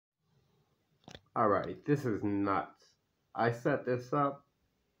Alright, this is nuts. I set this up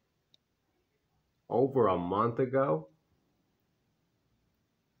over a month ago,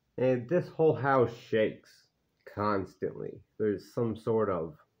 and this whole house shakes constantly. There's some sort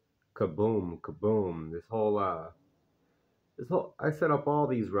of kaboom, kaboom. I set up all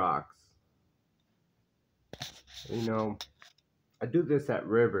these rocks. You know, I do this at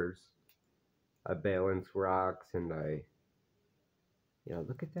rivers. I balance rocks and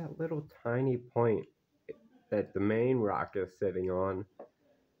look at that little tiny point that the main rock is sitting on.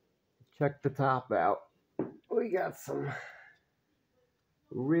 Check the top out. We got some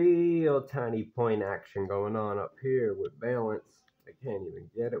real tiny point action going on up here with balance. I can't even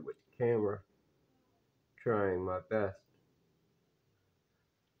get it with the camera. Trying my best.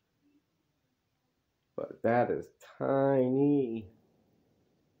 But that is tiny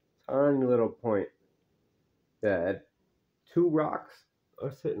little point that two rocks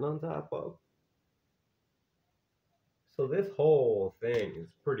are sitting on top of. So this whole thing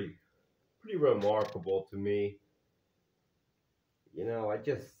is pretty remarkable to me. I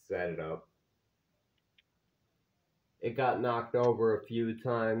just set it up. It got knocked over a few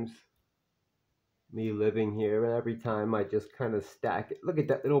times, me living here, and every time I just kind of stack it. Look at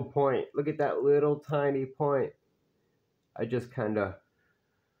that little point. Look at that little tiny point. I just kind of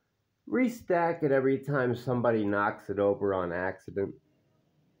restack it every time somebody knocks it over on accident.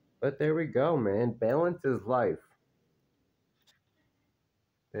 But there we go, man. Balance is life.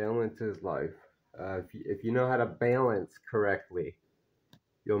 Balance is life. If you know how to balance correctly,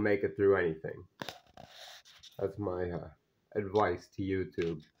 you'll make it through anything. That's my advice to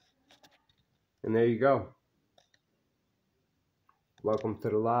YouTube. And there you go. Welcome to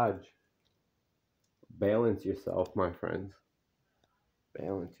the lodge. Balance yourself, my friends.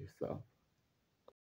 Balance yourself.